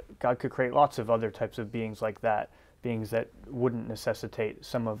 God could create lots of other types of beings like that, beings that wouldn't necessitate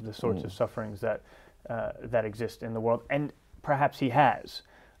some of the sorts of sufferings that that exist in the world. And perhaps he has.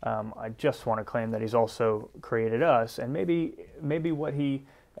 I just want to claim that he's also created us, and maybe what he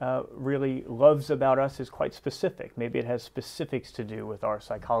really loves about us is quite specific. Maybe it has specifics to do with our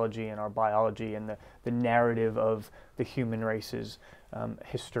psychology and our biology and the narrative of the human race's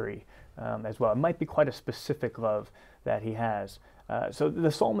history as well. It might be quite a specific love that he has. So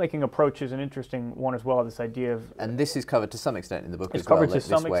the soul-making approach is an interesting one as well, this idea of... And this is covered to some extent in the book as well, covered to this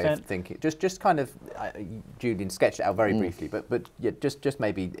some way extent. of thinking. Just kind of, Julian sketched it out very briefly, but yeah, just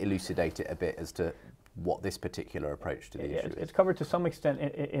maybe elucidate it a bit as to what this particular approach to the issue is. It's covered to some extent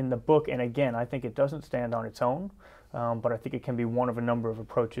in the book, and again, I think it doesn't stand on its own, but I think it can be one of a number of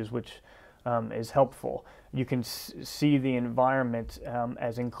approaches which is helpful. You can see the environment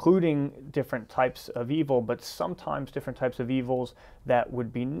as including different types of evil, but sometimes different types of evils that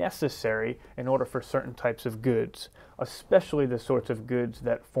would be necessary in order for certain types of goods, especially the sorts of goods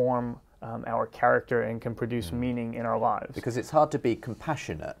that form our character and can produce meaning in our lives. Because it's hard to be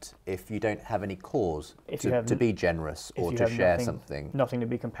compassionate if you don't have any cause to be generous or to share something. Nothing to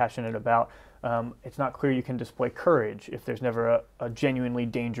be compassionate about. It's not clear you can display courage if there's never a genuinely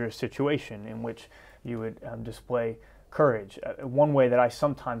dangerous situation in which you would display courage. One way that I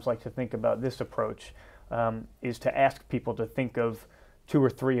sometimes like to think about this approach is to ask people to think of 2 or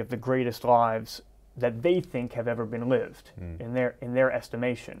 3 of the greatest lives that they think have ever been lived in their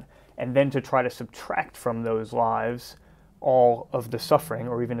estimation, and then to try to subtract from those lives all of the suffering,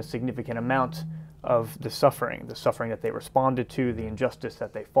 or even a significant amount of the suffering that they responded to, the injustice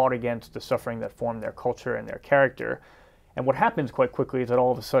that they fought against, the suffering that formed their culture and their character. And what happens quite quickly is that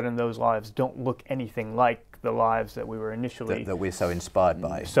all of a sudden those lives don't look anything like the lives that we were initially that we're so inspired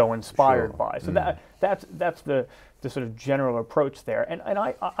by. So that's the sort of general approach there, and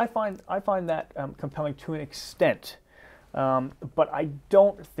I find that compelling to an extent, but I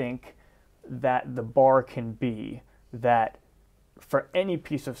don't think that the bar can be that for any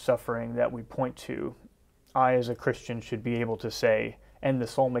piece of suffering that we point to, I as a Christian should be able to say, and the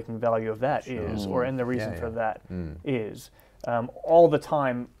soul-making value of that is, or and the reason for that is. All the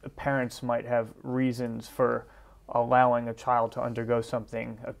time, parents might have reasons for allowing a child to undergo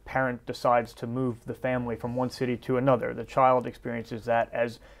something. A parent decides to move the family from one city to another. The child experiences that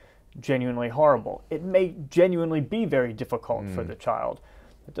as genuinely horrible. It may genuinely be very difficult for the child.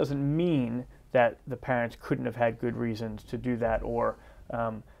 It doesn't mean that the parents couldn't have had good reasons to do that, or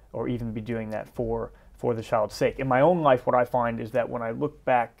even be doing that for the child's sake. In my own life, what I find is that when I look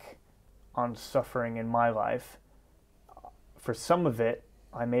back on suffering in my life, for some of it,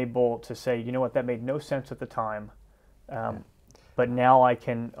 I'm able to say, you know what, that made no sense at the time, but now I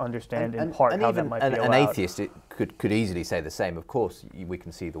can understand in part how that might be allowed. An atheist could easily say the same. Of course, we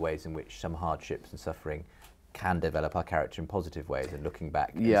can see the ways in which some hardships and suffering can develop our character in positive ways, and looking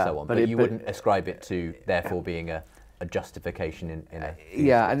back and so on. But you wouldn't ascribe it to, therefore, being a justification in a...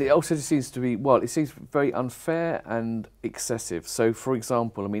 and it also seems to be, it seems very unfair and excessive. So, for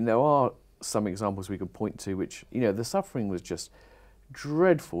example, I mean, there are some examples we could point to which, the suffering was just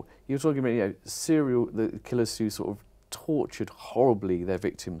dreadful. You're talking about, the killers who sort of tortured horribly their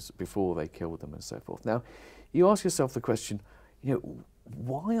victims before they killed them and so forth. Now, you ask yourself the question,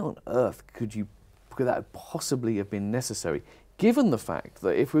 why on earth could that possibly have been necessary, given the fact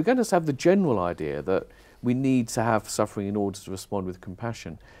that if we're going to have the general idea that we need to have suffering in order to respond with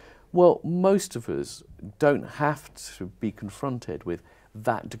compassion, well, most of us don't have to be confronted with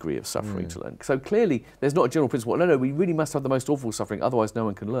that degree of suffering to learn. So clearly, there's not a general principle, no, we really must have the most awful suffering, otherwise no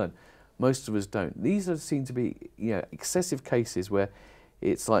one can learn. Most of us don't. These seem to be excessive cases where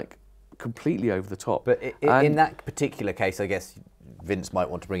it's like completely over the top. But in that particular case, I guess Vince might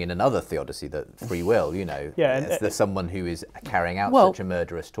want to bring in another theodicy, that free will, there's someone who is carrying out such a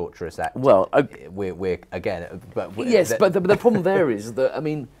murderous, torturous act. Well, we're again, but the problem there is that, I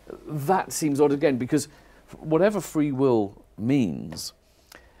mean, that seems odd again, because whatever free will means,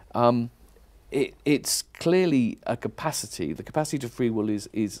 it's clearly a capacity. The capacity to free will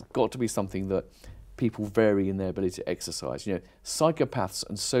is got to be something that people vary in their ability to exercise. Psychopaths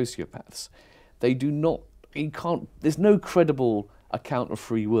and sociopaths, they do not. There's no credible account of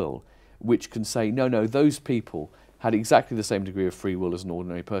free will which can say, no, those people had exactly the same degree of free will as an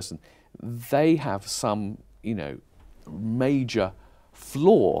ordinary person. They have some, major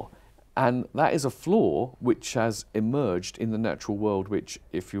flaw, and that is a flaw which has emerged in the natural world, which,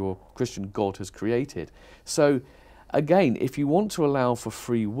 if you're Christian, God has created. So, again, if you want to allow for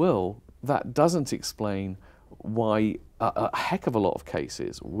free will, that doesn't explain why a heck of a lot of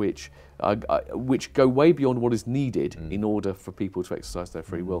cases which go way beyond what is needed in order for people to exercise their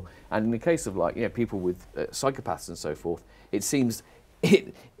free will. And in the case of people with psychopaths and so forth, it seems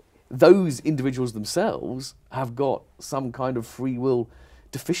those individuals themselves have got some kind of free will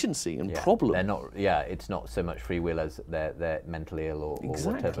deficency and problem. They're not. It's not so much free will as they're mentally ill or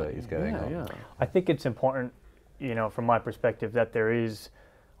whatever is going on. Yeah. I think it's important, from my perspective, that there is.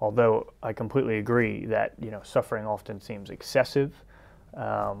 Although I completely agree that suffering often seems excessive,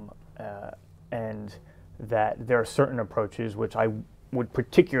 and that there are certain approaches which I would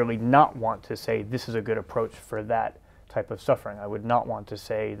particularly not want to say this is a good approach for that type of suffering. I would not want to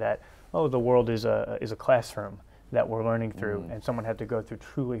say that the world is a classroom that we're learning through, and someone had to go through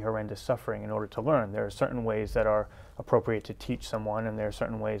truly horrendous suffering in order to learn. There are certain ways that are appropriate to teach someone, and there are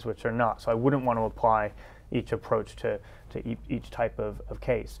certain ways which are not. So I wouldn't want to apply each approach to each type of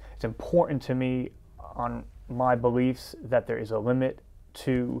case. It's important to me on my beliefs that there is a limit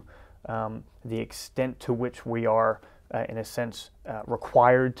to the extent to which we are, in a sense,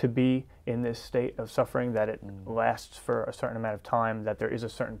 required to be in this state of suffering, that it lasts for a certain amount of time, that there is a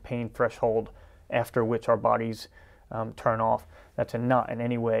certain pain threshold after which our bodies turn off. That's not in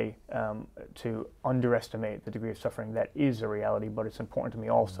any way to underestimate the degree of suffering that is a reality, but it's important to me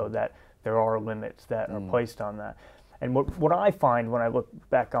also that there are limits that are placed on that. And what I find when I look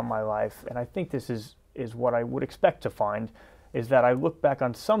back on my life, and I think this is what I would expect to find, is that I look back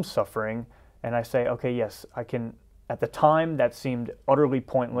on some suffering and I say, okay, yes, I can, at the time that seemed utterly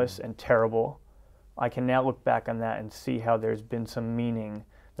pointless and terrible, I can now look back on that and see how there's been some meaning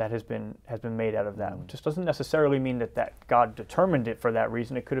that has been made out of that. It just doesn't necessarily mean that God determined it for that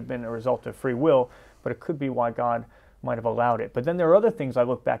reason. It could have been a result of free will, but it could be why God might have allowed it. But then there are other things I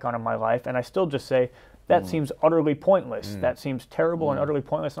look back on in my life and I still just say, that seems utterly pointless. That seems terrible and utterly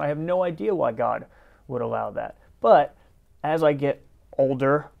pointless, and I have no idea why God would allow that. But as I get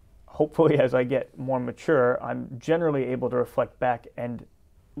older, hopefully as I get more mature, I'm generally able to reflect back, and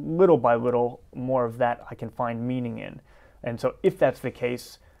little by little, more of that I can find meaning in. And so if that's the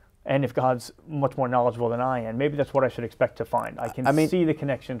case, and if God's much more knowledgeable than I am, maybe that's what I should expect to find. I can see the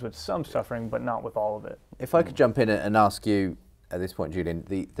connections with some suffering, but not with all of it. If I could jump in and ask you, at this point, Julian,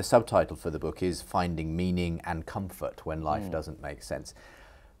 the subtitle for the book is Finding Meaning and Comfort When Life Doesn't Make Sense.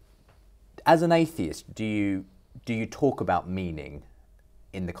 As an atheist, do you talk about meaning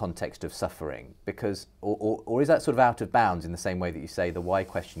in the context of suffering? Because, or is that sort of out of bounds in the same way that you say the why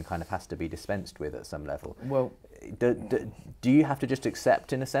question kind of has to be dispensed with at some level? Well, do you have to just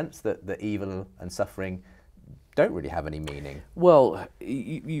accept, in a sense, that the evil and suffering don't really have any meaning? Well,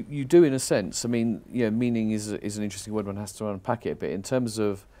 you do in a sense. I mean, meaning is an interesting word. One has to unpack it a bit. In terms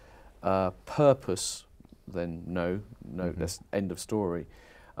of purpose, then no, that's end of story.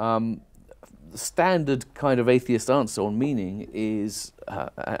 The standard kind of atheist answer on meaning is,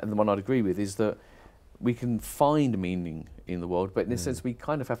 and the one I'd agree with, is that we can find meaning in the world, but in a sense we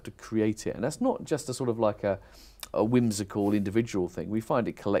kind of have to create it. And that's not just a sort of like a whimsical individual thing. We find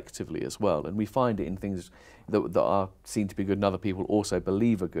it collectively as well, and we find it in things that are seen to be good and other people also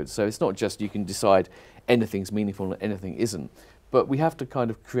believe are good. So it's not just you can decide anything's meaningful and anything isn't, but we have to kind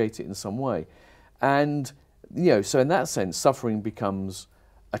of create it in some way. And so in that sense, suffering becomes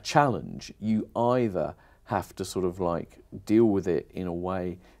a challenge. You either have to sort of like deal with it in a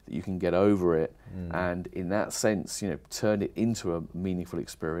way that you can get over it, and in that sense, turn it into a meaningful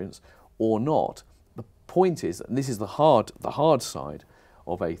experience, or not. The point is, and this is the hard side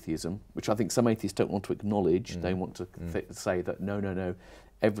of atheism, which I think some atheists don't want to acknowledge. They want to say that no,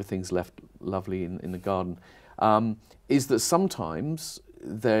 everything's left lovely in the garden. Is that sometimes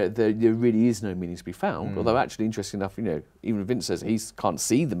there really is no meaning to be found, although actually, interesting enough, even Vince says he can't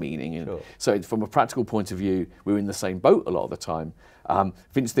see the meaning. And so from a practical point of view, we're in the same boat a lot of the time.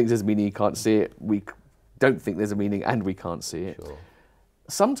 Vince thinks there's a meaning, he can't see it. We don't think there's a meaning and we can't see it. Sure.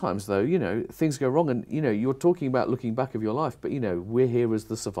 Sometimes though, things go wrong, and you're talking about looking back of your life, but we're here as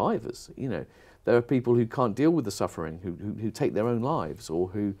the survivors. There are people who can't deal with the suffering, who take their own lives, or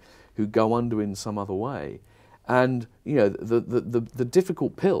who go under in some other way. And the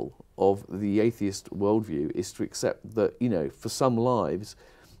difficult pill of the atheist worldview is to accept that for some lives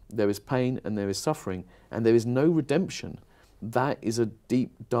there is pain and there is suffering and there is no redemption. That is a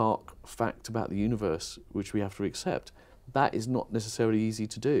deep, dark fact about the universe which we have to accept. That is not necessarily easy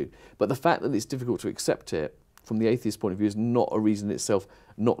to do. But the fact that it's difficult to accept it from the atheist point of view is not a reason in itself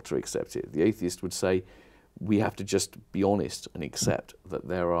not to accept it. The atheist would say we have to just be honest and accept that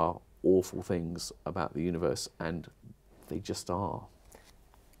there are awful things about the universe, and they just are.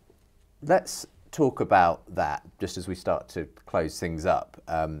 Let's talk about that just as we start to close things up,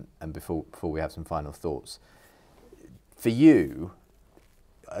 and before we have some final thoughts. For you,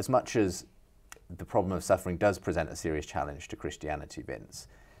 as much as the problem of suffering does present a serious challenge to Christianity, Vince,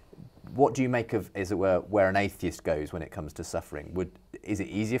 what do you make of, as it were, where an atheist goes when it comes to suffering? Is it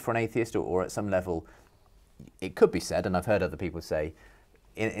easier for an atheist, or at some level it could be said, and I've heard other people say,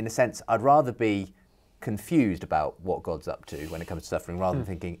 in a sense, I'd rather be confused about what God's up to when it comes to suffering, rather than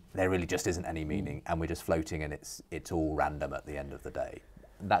thinking there really just isn't any meaning and we're just floating and it's all random at the end of the day.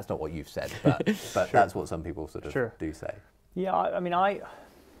 That's not what you've said, but that's what some people sort of do say. Yeah, I mean, I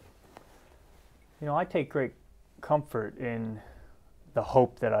take great comfort in the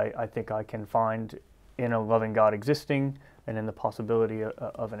hope that I think I can find in a loving God existing, and in the possibility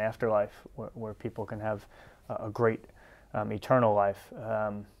of an afterlife where people can have a great eternal life.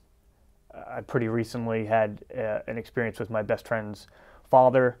 I pretty recently had an experience with my best friend's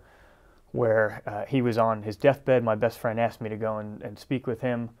father, where he was on his deathbed. My best friend asked me to go and speak with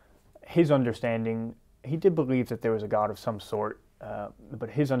him. His understanding, he did believe that there was a God of some sort, but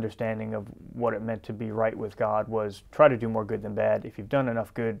his understanding of what it meant to be right with God was try to do more good than bad. If you've done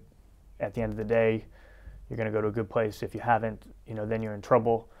enough good, at the end of the day, you're going to go to a good place. If you haven't, then you're in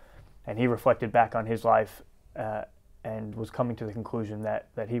trouble. And he reflected back on his life and was coming to the conclusion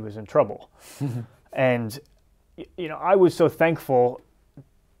that he was in trouble. And I was so thankful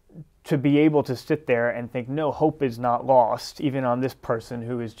to be able to sit there and think, no, hope is not lost, even on this person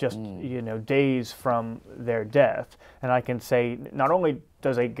who is just, days from their death. And I can say, not only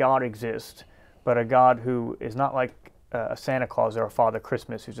does a God exist, but a God who is not like a Santa Claus or a Father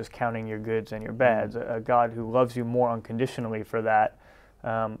Christmas who's just counting your goods and your bads, a God who loves you more unconditionally for that.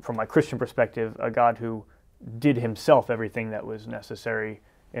 From my Christian perspective, a God who did himself everything that was necessary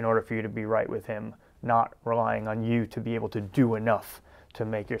in order for you to be right with him, not relying on you to be able to do enough to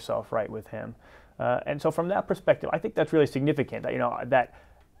make yourself right with him. And so from that perspective, I think that's really significant.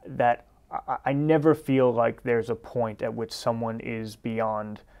 That I never feel like there's a point at which someone is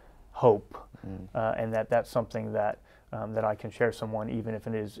beyond hope, and that's something that I can share someone, even if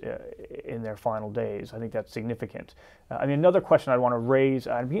it is in their final days. I think that's significant. Another question I want to raise,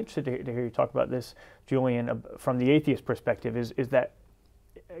 I'd be interested to hear you talk about this, Julian, from the atheist perspective, is that,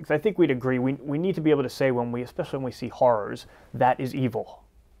 because I think we'd agree, we need to be able to say, especially when we see horrors, that is evil.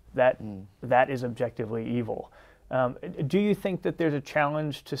 That is objectively evil. Do you think that there's a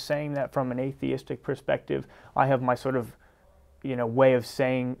challenge to saying that from an atheistic perspective? I have my sort of, way of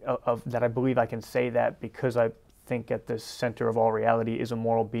saying that I believe I can say that because I think at the center of all reality is a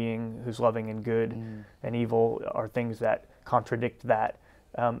moral being who's loving and good, and evil are things that contradict that.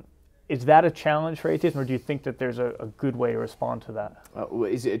 Is that a challenge for atheism, or do you think that there's a good way to respond to that?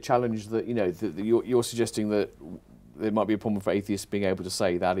 Is it a challenge that, that you're suggesting that there might be a problem for atheists being able to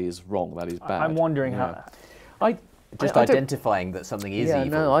say that is wrong, that is bad? I'm wondering how. Identifying that something is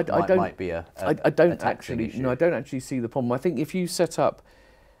evil might be a taxing issue. I don't actually see the problem. I think if you set up,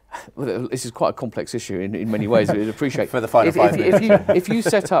 this is quite a complex issue in many ways. I'd appreciate for the final 5 minutes. If you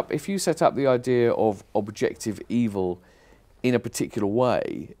set up the idea of objective evil in a particular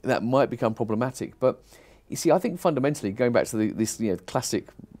way, that might become problematic. But you see, I think fundamentally, going back to this classic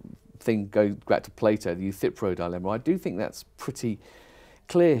thing, going back to Plato, the Euthyphro dilemma, I do think that's pretty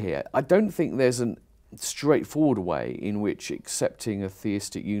clear here. I don't think there's a straightforward way in which accepting a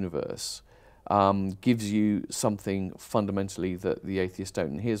theistic universe gives you something fundamentally that the atheists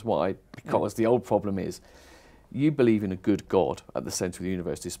don't. And here's why: because the old problem is, you believe in a good God at the centre of the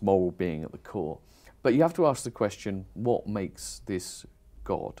universe, this moral being at the core. But you have to ask the question, what makes this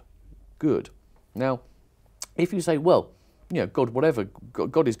God good? Now, if you say, well, God, whatever,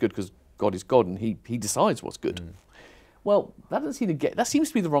 God is good because God is God and he decides what's good. Well, that seems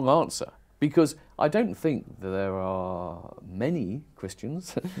to be the wrong answer, because I don't think that there are many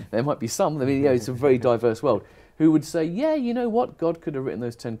Christians, there might be some, it's a very diverse world, who would say, yeah, you know what, God could have written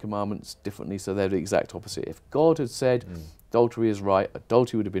those 10 commandments differently, so they're the exact opposite. If God had said adultery is right,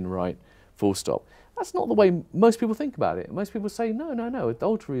 adultery would have been right, full stop. That's not the way most people think about it. Most people say, no,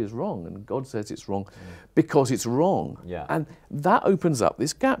 adultery is wrong, and God says it's wrong because it's wrong. Yeah. And that opens up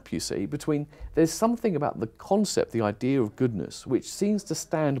this gap, you see, between, there's something about the concept, the idea of goodness, which seems to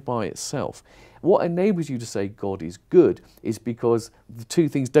stand by itself. What enables you to say God is good is because the two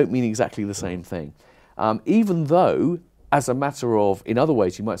things don't mean exactly the same thing. Even though, as a matter of, in other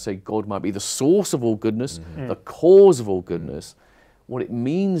ways, you might say God might be the source of all goodness, the cause of all goodness, what it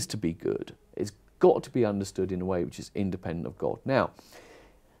means to be good is got to be understood in a way which is independent of God. Now,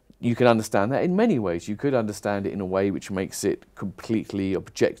 you can understand that in many ways. You could understand it in a way which makes it completely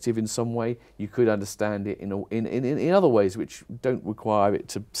objective in some way. You could understand it in other ways which don't require it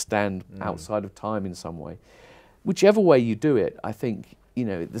to stand outside of time in some way. Whichever way you do it, I think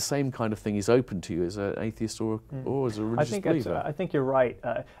the same kind of thing is open to you as an atheist or as a religious believer. I think you're right.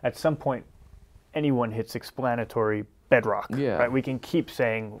 At some point, anyone hits explanatory bedrock. Yeah. Right? We can keep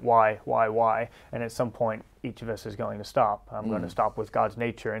saying why, and at some point each of us is going to stop. I'm going to stop with God's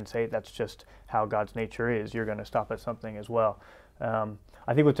nature and say that's just how God's nature is. You're going to stop at something as well.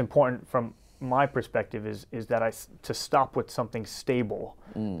 I think what's important from my perspective is that to stop with something stable,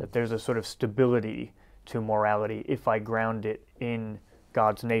 that there's a sort of stability to morality if I ground it in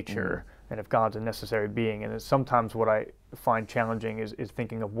God's nature and if God's a necessary being. And sometimes what I find challenging is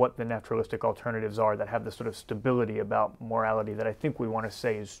thinking of what the naturalistic alternatives are that have the sort of stability about morality that I think we want to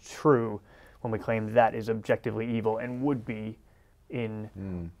say is true when we claim that is objectively evil and would be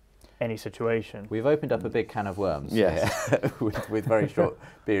in any situation. We've opened up a big can of worms with very short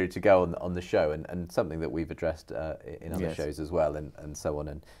period to go on the show, and something that we've addressed in other shows as well, and so on.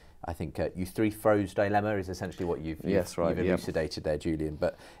 And I think Euthyphro's dilemma is essentially what you've elucidated there, Julian.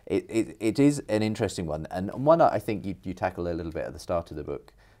 But it is an interesting one, and one I think you tackle a little bit at the start of the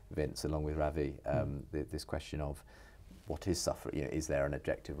book, Vince, along with Ravi, this question of what is suffering? Is there an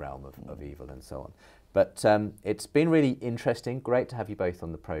objective realm of evil and so on? But it's been really interesting. Great to have you both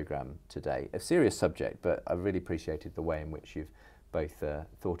on the programme today. A serious subject, but I really appreciated the way in which you've both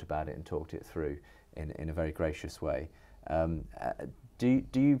thought about it and talked it through in a very gracious way. Do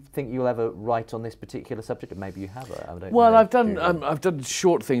you think you'll ever write on this particular subject? Or maybe you have. I don't know. I've done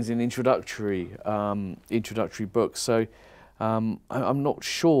short things in introductory books, so I'm not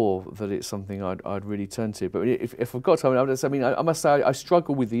sure that it's something I'd really turn to. But if I've got time, I must say I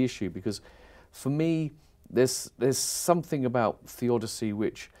struggle with the issue, because for me there's something about theodicy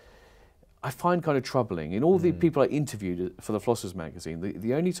which I find kind of troubling. In all the people I interviewed for the Philosopher's magazine,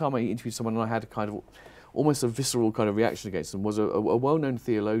 the only time I interviewed someone and I had a kind of almost a visceral kind of reaction against them was a well-known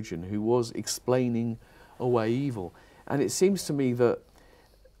theologian who was explaining away evil. And it seems to me that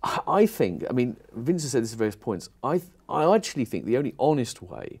I think, Vince has said this at various points, I actually think the only honest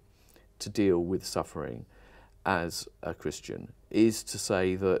way to deal with suffering as a Christian is to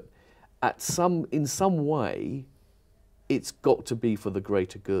say that in some way it's got to be for the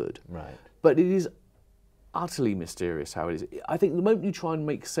greater good. Right. But it is utterly mysterious how it is. I think the moment you try and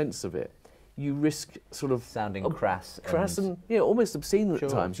make sense of it, you risk sort of sounding crass and almost obscene at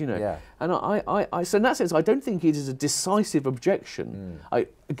times, Yeah. And so in that sense, I don't think it is a decisive objection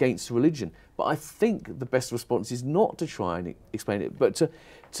against religion. But I think the best response is not to try and explain it, but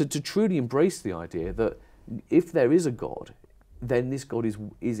to truly embrace the idea that if there is a God, then this God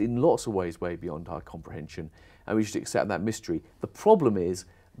is in lots of ways way beyond our comprehension, and we should accept that mystery. The problem is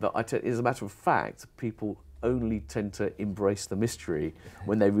that, as a matter of fact, people only tend to embrace the mystery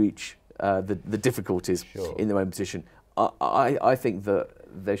when they reach the difficulties in their own position. I think that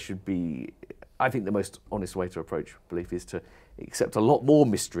there should be. I think the most honest way to approach belief is to accept a lot more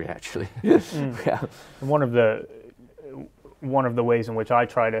mystery, actually. Yeah. One of the ways in which I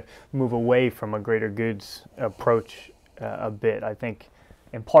try to move away from a greater goods approach a bit, I think,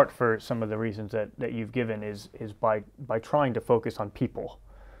 in part for some of the reasons that you've given, is by trying to focus on people,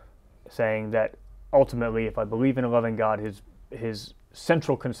 saying that ultimately, if I believe in a loving God, his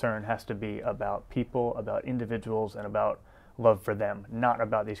central concern has to be about people, about individuals, and about love for them, not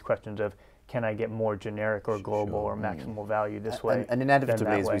about these questions of can I get more generic or global or maximal value this way. And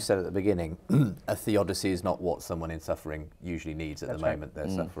inevitably, as we said at the beginning, a theodicy is not what someone in suffering usually needs at the moment they're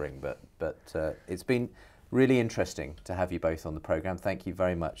suffering. But it's been really interesting to have you both on the programme. Thank you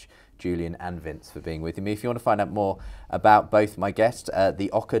very much, Julian and Vince, for being with me. If you want to find out more about both my guests,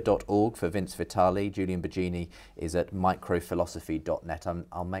 theocker.org for Vince Vitale. Julian Baggini is at microphilosophy.net.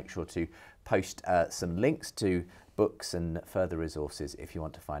 I'll make sure to post some links to books and further resources if you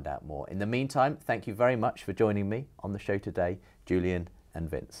want to find out more. In the meantime, thank you very much for joining me on the show today, Julian and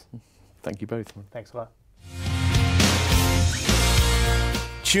Vince. Thank you both. Thanks a lot.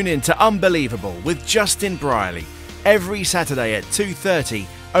 Tune in to Unbelievable with Justin Briley every Saturday at 2:30,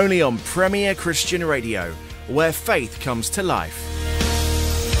 only on Premier Christian Radio, where faith comes to life.